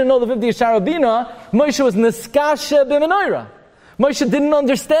Moshe didn't know the 50th Shar of Bina. Moshe was Niskasha b'Menorah. Moshe didn't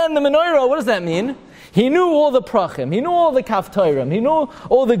understand the Menorah. What does that mean? He knew all the prachim, he knew all the kaftorim, he knew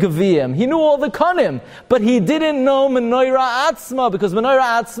all the geviyim, he knew all the konim, but he didn't know Menorah Atzma, because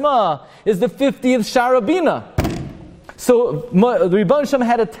Menorah Atzma is the 50th Shar of Bina. So the Rebbeinu Shalom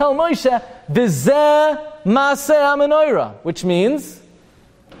had to tell Moshe, V'zeh Maseh HaMenorah, which means,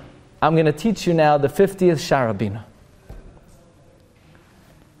 I'm going to teach you now the 50th Shar of Bina.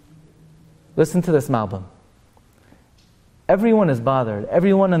 Listen to this Malbim. Everyone is bothered.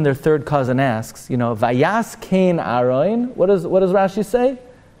 Everyone and their third cousin asks, Vayas Kain Aroin. What does Rashi say?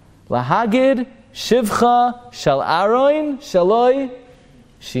 Lahagid Shivcha Shal Aroin Shaloi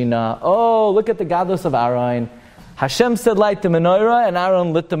Shina. Oh, look at the godless of Aroin. Hashem said light the menorah, and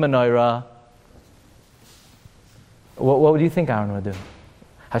Aaron lit the menorah. What do you think Aaron would do?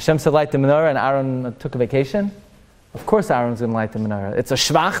 Hashem said light the menorah, and Aaron took a vacation? Of course Aaron's going to light the menorah. It's a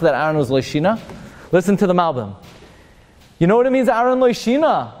shvach that Aaron was Loishina. Listen to the Malbim. You know what it means, Aaron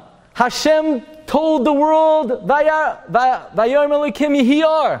Loishina? Hashem told the world, Vayom Elikim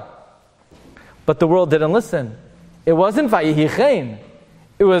Yihiyar. But the world didn't listen. It wasn't Vayihichein.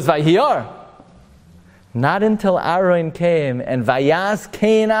 It was Vayihiyar. Not until Aaron came and Vayas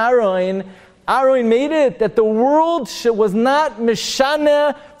Kain Aaron made it that the world was not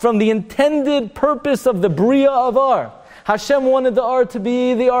Mishana from the intended purpose of the Bria of Ar. Hashem wanted the Ar to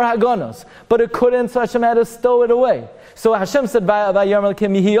be the Ar Haganos, but it couldn't, so Hashem had to stow it away. So Hashem said, Vayom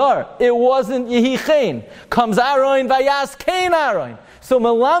Elikim Yihiyar. It wasn't Yehichein. Comes Aaron, Vayas Kain Aaron. So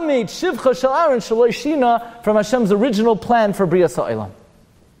Melamed Shivcha Shal Aaron Shaloi Shina from Hashem's original plan for Bria Sa'ilam.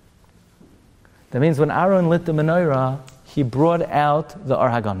 That means when Aaron lit the menorah, he brought out the Ar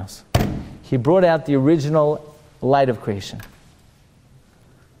Haganos. He brought out the original light of creation.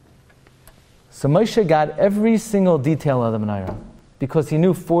 So Moshe got every single detail of the menorah because he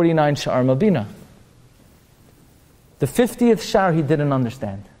knew 49 Sha'ar Mabina. The 50th Shar he didn't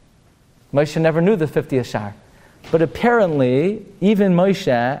understand. Moshe never knew the 50th Shar. But apparently, even Moshe,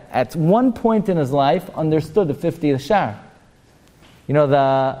 at one point in his life, understood the 50th Shar.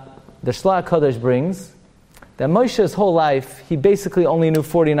 The Shlach Kodesh brings that Moshe's whole life, he basically only knew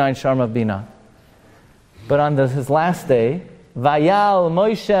 49 Sha'ar Mabina. But on his last day, Vayal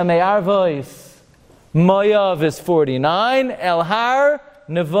Moshe Me'arvois, Moyav is 49, El Har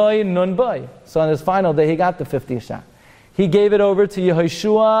Nevoy Nun Boy. So on his final day, he got the 50th Shar. He gave it over to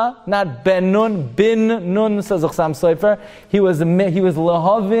Yehoshua, not Ben Nun, Bin Nun, says Chasam Sofer. He was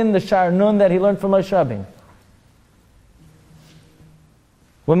Lahavin, the Shar Nun that he learned from Moshe Rabbeinu.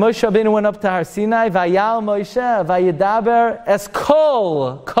 When Moshe Rabbeinu went up to Har Sinai, Vayal Moshe, Vayidaber, Es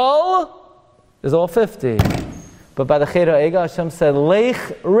Kol. Kol is all 50. But by the Cheder Ega, Hashem said, Lech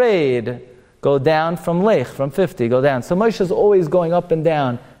Reid, go down from Lech, from 50, go down. So Moshe is always going up and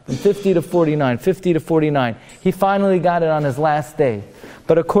down, from 50 to 49, 50 to 49. He finally got it on his last day.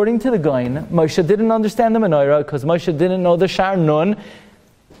 But according to the Goyin, Moshe didn't understand the Menorah because Moshe didn't know the Shar Nun.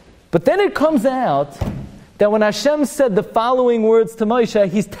 But then it comes out that when Hashem said the following words to Moshe,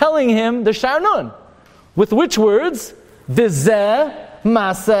 he's telling him the Shar Nun. With which words? V'zeh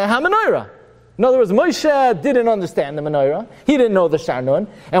maseh ha-menorah. In other words, Moshe didn't understand the Menorah. He didn't know the Shar Nun.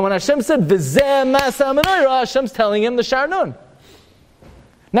 And when Hashem said v'zeh maseh ha-menorah, Hashem's telling him the Shar Nun.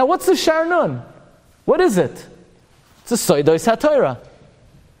 Now what's the Shar Nun? What is it? It's a Soidos HaTorah.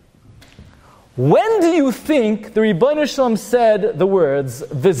 When do you think the Ribono Shalom said the words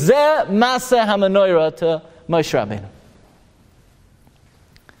V'zeh Maseh HaMenorah to Moshe Rabbeinu?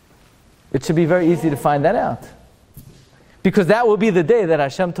 It should be very easy to find that out, because that will be the day that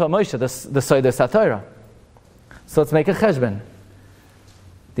Hashem taught Moshe the Soidos HaTorah. So let's make a cheshbon.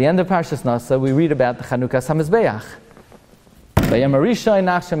 The end of Parshas Nasa, we read about the Chanukah HaMizbeach. Vayam HaRishon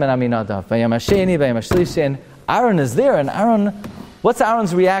Nachshon ben Aminadav. Vayam HaSheni, Vayam HaShlishin. Aaron is there, and Aaron, what's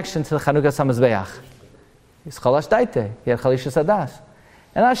Aaron's reaction to the Chanukah HaMizbeach? He's chalash daite. He had chalisha sadas.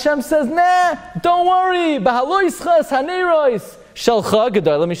 And Hashem says, nah, don't worry. B'haloischas hanerois shalcha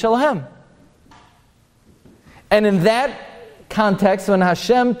gedolah mishalahem. And in that context, when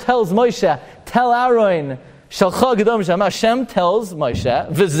Hashem tells Moshe, tell Aaron, shalcha gedolah mishalahem, Hashem tells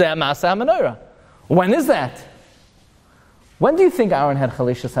Moshe, v'zeh maseh menorah. When is that? When do you think Aaron had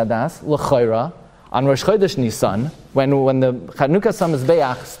chalisha sadas? L'choira, on Rosh Chodesh Nisan, when the Chanukah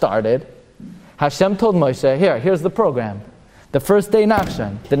HaMizbeach started, Hashem told Moshe, here's the program. The first day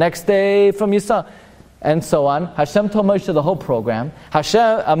Nachshon, the next day from Yisrael, and so on. Hashem told Moshe the whole program.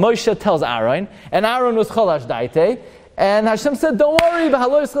 Moshe tells Aaron, and Aaron was cholash daite, and Hashem said, don't worry,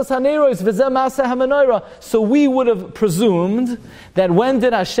 so we would have presumed that when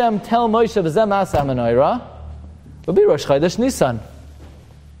did Hashem tell Moshe v'zeh maseh ha-menorah? It would be Rosh Chodesh Nisan.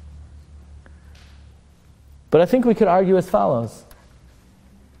 But I think we could argue as follows.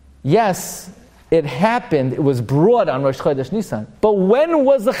 Yes, it happened, it was brought on Rosh Chodesh Nisan. But when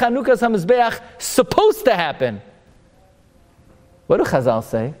was the Chanukah HaMizbeach supposed to happen? What do Chazal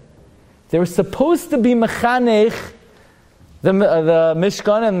say? They were supposed to be mechanech, the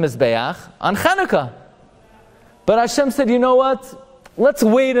Mishkan and Mizbeach, on Chanukah. But Hashem said, you know what? Let's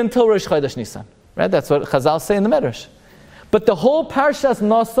wait until Rosh Chodesh Nisan. Right? That's what Chazal say in the Medrash. But the whole Parshas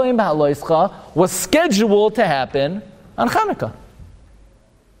Nosoim Ba'aloischa was scheduled to happen on Chanukah.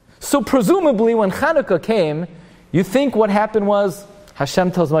 So presumably when Chanukah came, you think what happened was,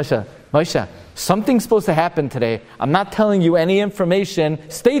 Hashem tells Moshe, something's supposed to happen today. I'm not telling you any information.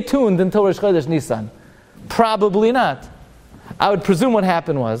 Stay tuned until Rosh Chodesh Nisan. Probably not. I would presume what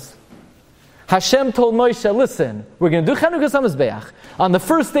happened was, Hashem told Moshe, listen, we're going to do Chanukah HaMizbeach. On the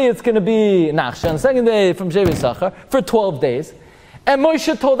first day it's going to be Nachshon, the second day from Shevi Sachar, for 12 days. And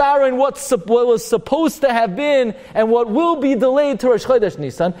Moshe told Aaron what was supposed to have been and what will be delayed to Rosh Chodesh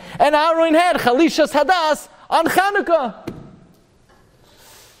Nisan. And Aaron had Chalishas Hadas on Chanukah.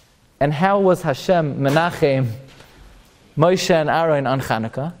 And how was Hashem menachem Moshe and Aaron on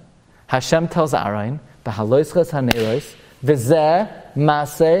Chanukah? Hashem tells Aaron, B'haloischas haneros, v'zeh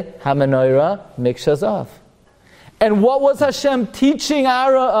maseh ha-menorah mikshazov. And what was Hashem teaching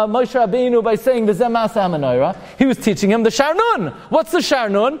Moshe Rabbeinu by saying v'zeh maseh ha-menorah? He was teaching him the Shar Nun. What's the Shar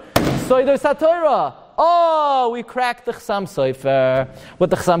Nun? Soidos HaTorah. Oh, we cracked the Chasam Sofer. What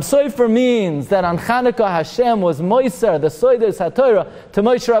the Chasam Sofer means, that on Chanukah Hashem was Moiser, the Soidos HaTorah, to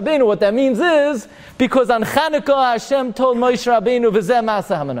Moshe Rabbeinu. What that means is, because on Chanukah Hashem told Moshe Rabbeinu, V'zeh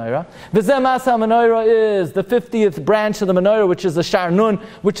Maseh HaMenorah. V'zeh Maseh HaMenorah is the 50th branch of the Menorah, which is the Shar Nun,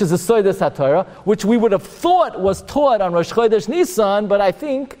 which is the Soidos HaTorah, which we would have thought was taught on Rosh Chodesh Nisan, but I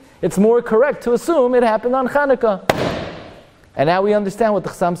think it's more correct to assume it happened on Chanukah. And now we understand what the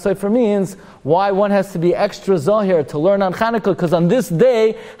Chasam Sofer means, why one has to be extra zahir to learn on Chanukah, because on this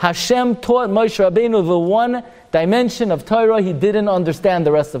day, Hashem taught Moshe Rabbeinu the one dimension of Torah he didn't understand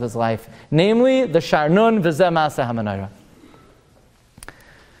the rest of his life, namely the Shar Nun v'zeh maseh ha-menorah.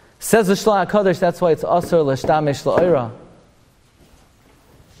 Says the Shlomo HaKadosh, that's why it's asur l'shtamish la'oira.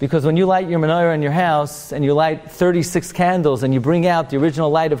 Because when you light your menorah in your house, and you light 36 candles, and you bring out the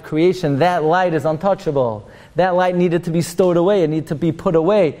original light of creation, that light is untouchable. That light needed to be stowed away. It needed to be put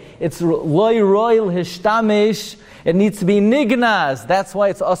away. It's loy royal hishtamish. It needs to be nignaz. That's why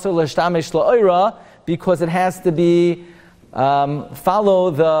it's asur l'shtamish la'oira, because it has to be follow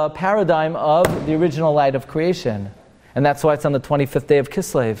the paradigm of the original light of creation. And that's why it's on the 25th day of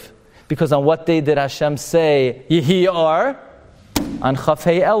Kislev. Because on what day did Hashem say, Yehi Or? on Chaf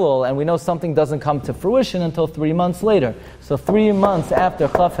Hei Elul, and we know something doesn't come to fruition until 3 months later. So 3 months after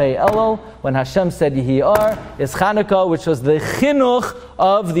Chaf Hei Elul, when Hashem said Yehi Or, is Chanukah, which was the chinuch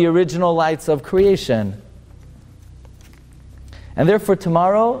of the original lights of creation. And therefore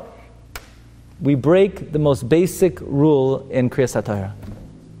tomorrow, we break the most basic rule in Kriyas HaTorah.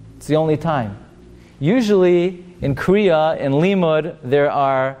 It's the only time. Usually, in Kriya, in Limud, there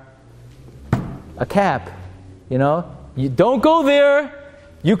are a cap. You don't go there.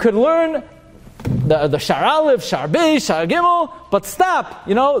 You could learn the Shar Aleph, Shar Beis, Shar Gimel, but stop.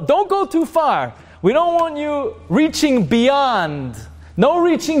 Don't go too far. We don't want you reaching beyond. No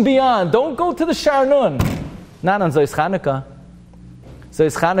reaching beyond. Don't go to the Shar Nun. Not on Zois Chanukah.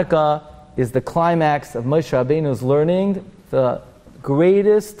 Zois Chanukah is the climax of Moshe Rabbeinu's learning the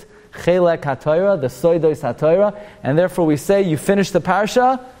greatest Chelek HaTorah, the Soidos HaTorah, and therefore we say, you finish the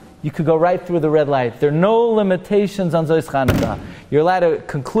Parsha, you could go right through the red light. There are no limitations on Zois Chanukah. You're allowed to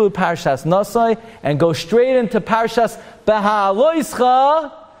conclude Parshas Nosoi and go straight into Parshas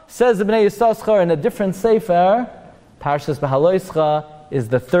Beha'aloischa, says the Bnei Yissaschar in a different sefer. Parshas Beha'aloischa is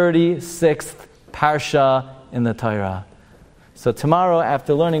the 36th Parsha in the Torah. So tomorrow,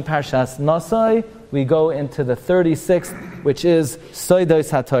 after learning Parshas Nosoi, we go into the 36th, which is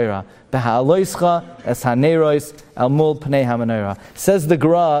Soidos HaTorah. Beha'aloischa es hanerois al mul pnei ha-menorah. Says the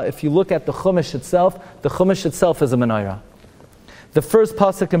Gra, if you look at the Chumash itself, the Chumash itself is a menorah. The first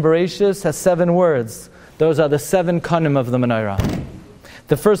pasuk in Bereshis has 7 words. Those are the 7 kanim of the menorah.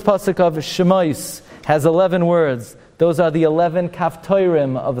 The first pasuk of Shemais has 11 words. Those are the 11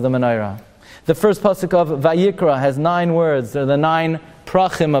 kaftoirim of the menorah. The first pasuk of Vayikra has 9 words. They're the 9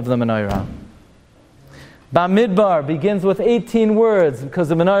 prachim of the menorah. Bamidbar begins with 18 words because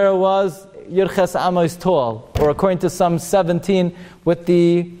the menorah was Yirches Amos tall, or according to some 17 with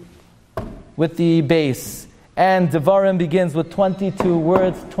the base. And Devarim begins with 22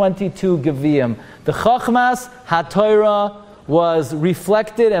 words, 22 Geviyim. The Chachmas HaTorah was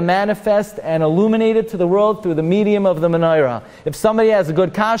reflected and manifest and illuminated to the world through the medium of the menorah. If somebody has a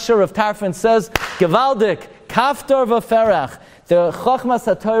good kasher, Rav Tarfon says, Gevaldik, Kaftar v'ferach. The Chachmas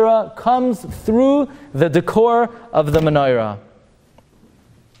HaTorah comes through the decor of the menorah.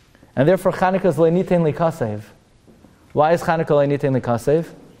 And therefore Chanukah is le'nitein likasev. Why is Chanukah le'nitein likasev?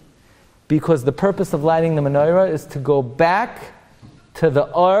 Because the purpose of lighting the menorah is to go back to the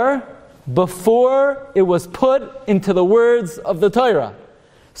Or before it was put into the words of the Torah.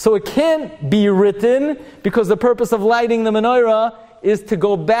 So it can't be written because the purpose of lighting the menorah is to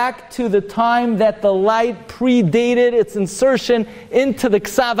go back to the time that the light predated its insertion into the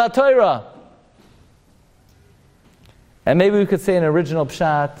Ksav HaTorah. And maybe we could say an original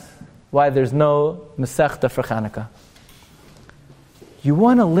pshat why there's no Masechta for Chanukah. You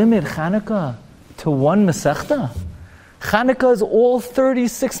want to limit Chanukah to one Masechta? Chanukah is all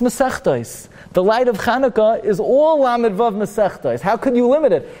 36 Masechtas. The light of Chanukah is all Lamed Vav Masechtas. How could you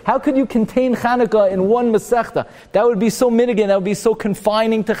limit it? How could you contain Chanukah in one Masechta? That would be so mitigant, that would be so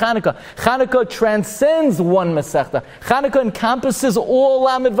confining to Chanukah. Chanukah transcends one Masechta. Chanukah encompasses all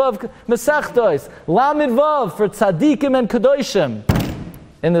Lamed Vav Masechtas. Lamed Vav for Tzadikim and Kedoshim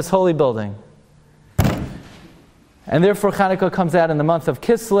in this holy building. And therefore Chanukah comes out in the month of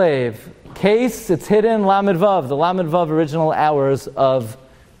Kislev. Case, it's hidden, Lamed Vav, the Lamed Vav original hours of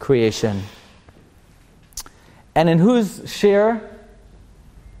creation. And in whose share?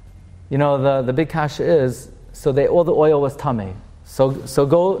 The big kasha is, so all the oil was tamei. So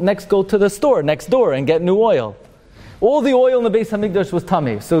go to the store next door and get new oil. All the oil in the Beis Hamikdash was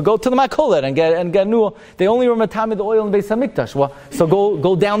tamei. So go to the makolet and get new oil. They only were matame the oil in the Beis Hamikdash. Well, so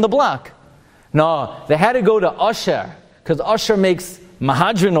go down the block. No, they had to go to Asher, because Asher makes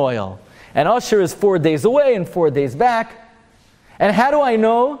mahadrin oil. And Asher is 4 days away and 4 days back. And how do I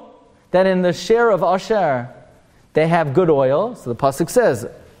know that in the share of Asher they have good oil? So the pasuk says,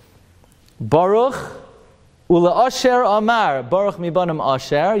 Baruch ula Asher Amar, Baruch mibanim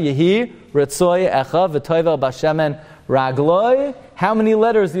Asher, Yehi Ritzoi Echa V'toivel Bashemen Ragloi. How many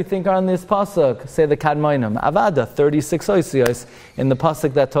letters do you think are on this pasuk? Say the Kadmoinim. Avada, 36 oisios in the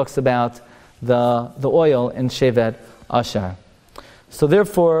pasuk that talks about the oil in Shevet Asher. So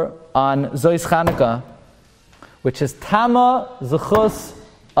therefore, on Zois Chanukah, which is Tama Zechus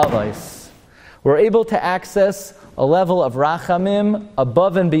Avos, we're able to access a level of Rachamim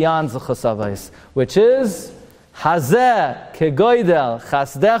above and beyond Zechus Avos, which is Hazeh Kegoidel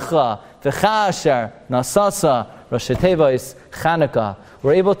Chasdecha V'Chasher Nasasa Rosh Tevos Chanukah.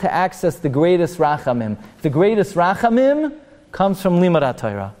 We're able to access the greatest Rachamim. The greatest Rachamim comes from Limud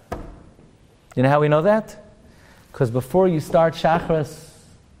HaTorah. You know how we know that? Because before you start Shachris,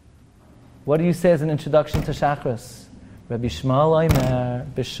 what do you say as an introduction to Shachris? Rabbi Shmuel Omer,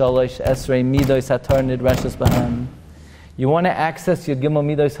 B'shalosh Esrei Midos HaTorah Nidreshes B'hem. You want to access Yud Gimel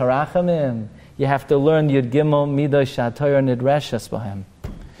Midos Harachamim, you have to learn Yud Gimel Midos HaTorah Nidreshes B'hem.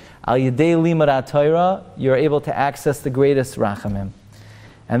 Al Yedei Limud HaTorah, you're able to access the greatest Rachamim.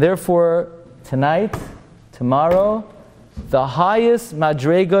 And therefore, tonight, tomorrow, the highest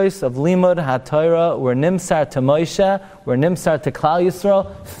madregos of Limud HaTorah were Nimsar to Moshe, were Nimsar to Klal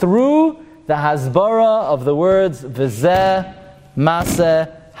Yisrael, through the Hasbara of the words V'zeh Maseh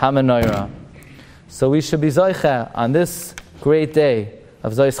HaMenorah. So we should be Zoicha on this great day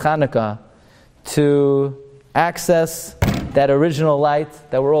of Zois Chanukah to access that original light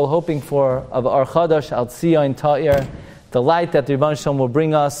that we're all hoping for of Ar Chadash Al Tzion Ta'ir, the light that the Rebbeinu Shalom will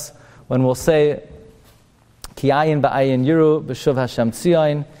bring us when we'll say Ki ayin ba'ayin yiru b'shuv Hashem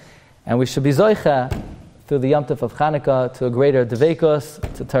Tzion, and we should be Zoicha through the Yom Tov of Chanukah to a greater Devekos,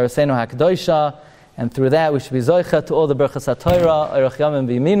 to Torasenu HaKadoshah, and through that we should be Zoicha to all the Berachas HaTorah, Orach Yomim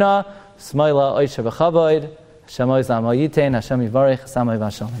B'Yimina, Smoila Oisha V'Chavod, Hashem Oizam Oyitein, Hashem Yivarech, Hashem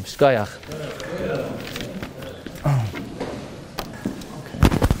Oyvashalom. Shkoyach.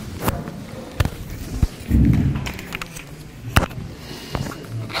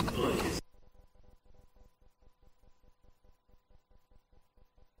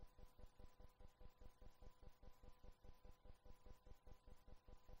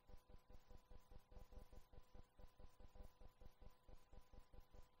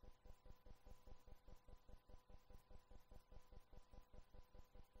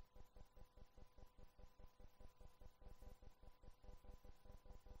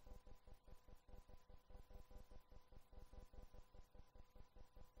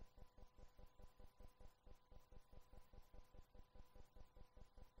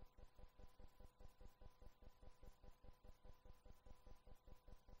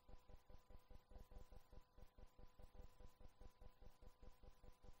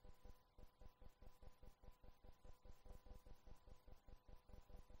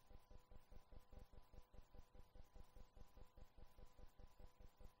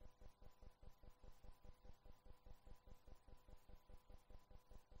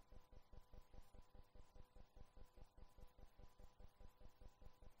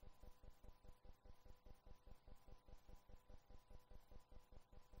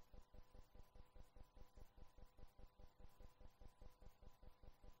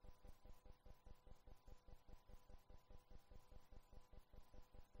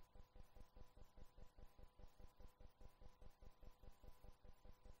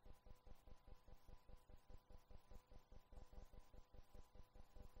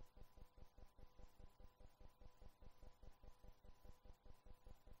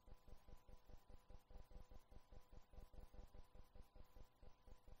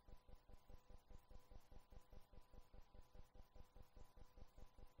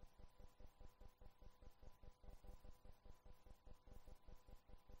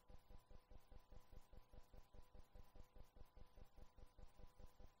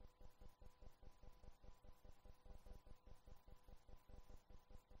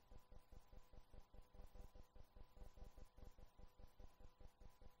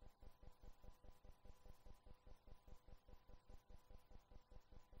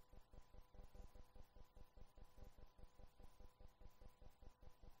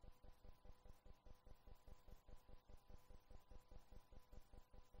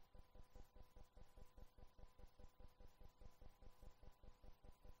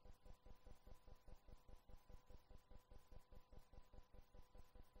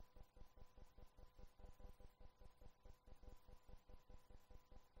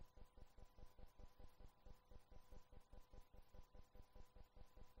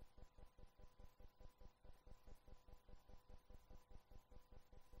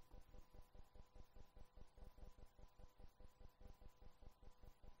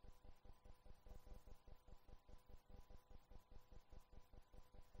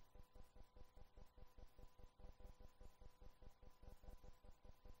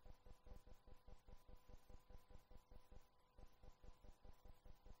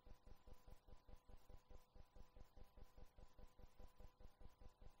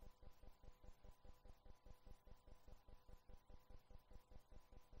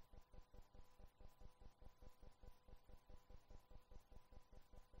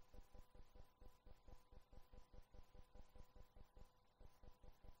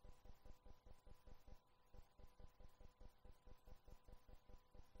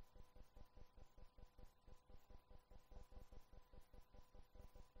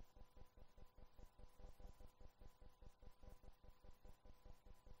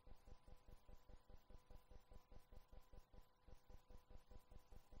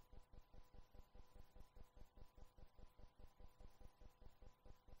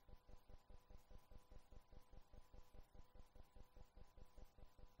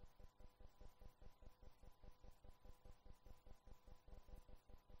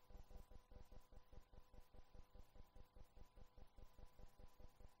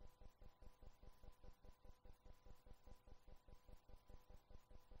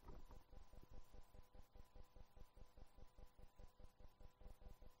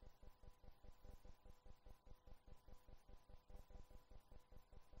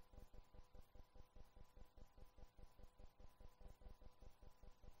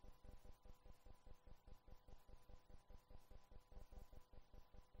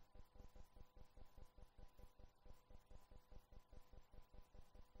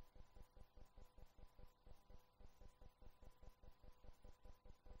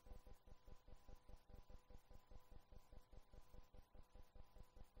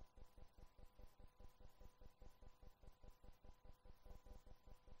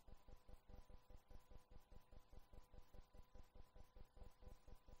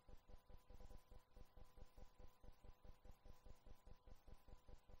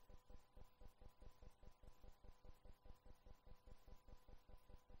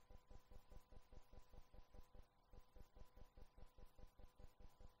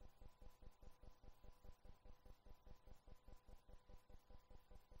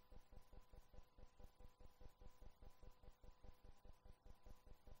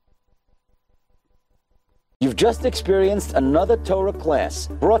 You've just experienced another Torah class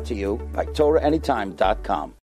brought to you by TorahAnytime.com.